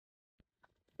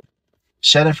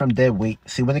Shedding from dead weight.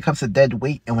 See, when it comes to dead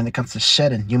weight and when it comes to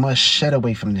shedding, you must shed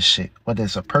away from this shit. Whether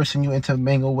it's a person you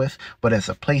intermingle with, whether it's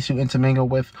a place you intermingle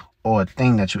with, or a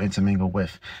thing that you intermingle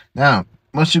with. Now,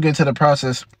 once you get to the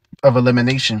process of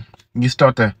elimination, you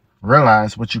start to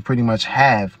realize what you pretty much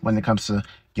have when it comes to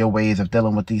your ways of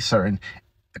dealing with these certain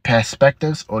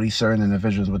perspectives or these certain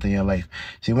individuals within your life.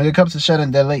 See, when it comes to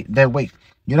shedding dead weight,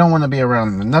 you don't want to be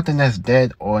around nothing that's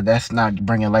dead or that's not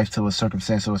bringing life to a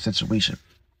circumstance or a situation.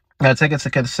 Now, take into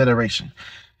consideration,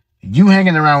 you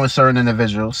hanging around with certain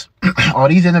individuals, all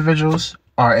these individuals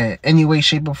are in any way,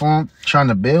 shape, or form trying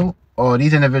to build, or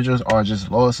these individuals are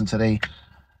just lost into their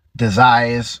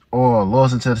desires or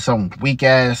lost into some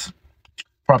weak-ass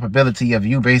probability of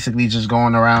you basically just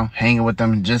going around hanging with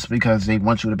them just because they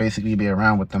want you to basically be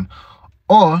around with them.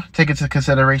 Or take into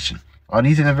consideration, are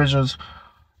these individuals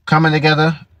coming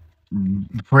together,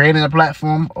 creating a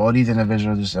platform, or these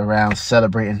individuals just around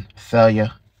celebrating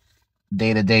failure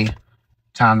day to day,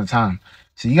 time to time?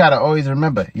 So you got to always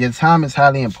remember, your time is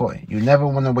highly important. You never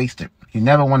want to waste it. You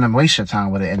never want to waste your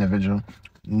time with an individual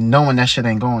knowing that shit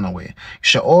ain't going nowhere. You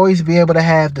should always be able to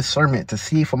have discernment to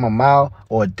see from a mile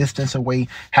or a distance away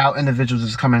how individuals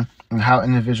is coming and how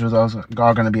individuals are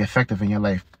going to be effective in your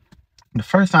life. The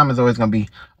first time is always going to be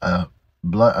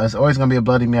it's always going to be a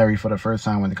Bloody Mary for the first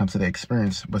time when it comes to the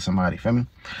experience with somebody. Feel me?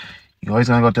 You're always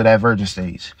going to go through that virgin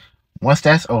stage. Once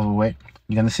that's over with,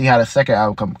 you're going to see how the second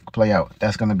outcome play out.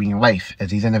 That's going to be in life.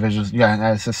 As these individuals,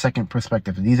 it's a second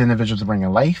perspective. These individuals are bringing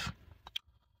life,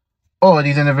 or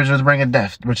these individuals bringing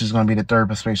death, which is going to be the third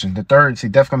perspective. The third, see,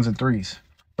 death comes in threes: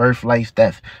 birth, life,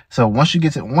 death. So once you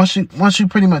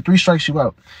pretty much, three strikes you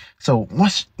out. So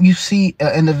once you see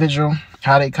an individual,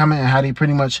 how they come in and how they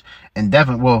pretty much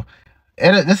endeavor, well,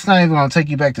 this is not even going to take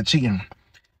you back to cheating.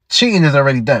 Cheating is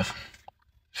already death.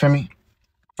 Feel me?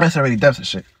 That's already death and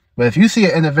shit. But if you see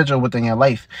an individual within your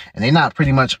life and they not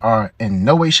pretty much are in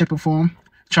no way, shape, or form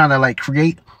trying to like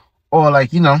create or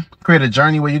like, create a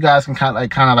journey where you guys can kind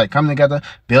of like come together,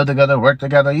 build together, work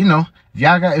together,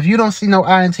 if you don't see no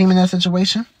I and team in that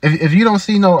situation, if you don't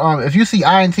see no, if you see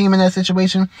I and team in that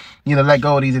situation, let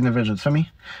go of these individuals, for me.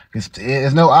 Because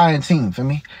there's no I and team, for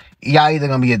me. Y'all either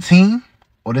going to be a team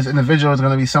or this individual is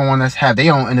going to be someone that's have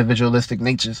their own individualistic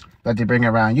natures that they bring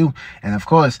around you. And of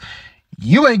course,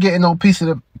 you ain't getting no piece of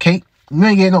the cake. You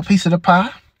ain't getting no piece of the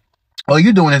pie. All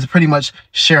you doing is pretty much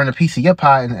sharing a piece of your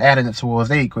pie and adding it towards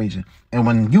their equation. And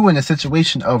when you in a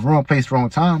situation of wrong place, wrong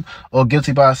time, or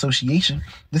guilty by association,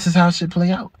 this is how it should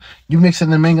play out. You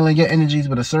mixing and mingling your energies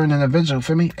with a certain individual,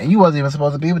 for me, and you wasn't even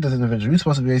supposed to be with this individual. You're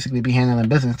supposed to basically be handling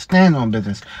business, stand on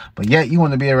business. But yet you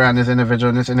want to be around this individual,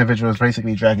 and this individual is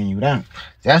basically dragging you down.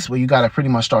 That's where you got to pretty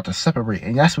much start to separate.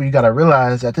 And that's where you got to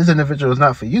realize that this individual is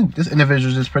not for you. This individual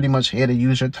is just pretty much here to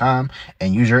use your time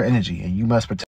and use your energy. And you must protect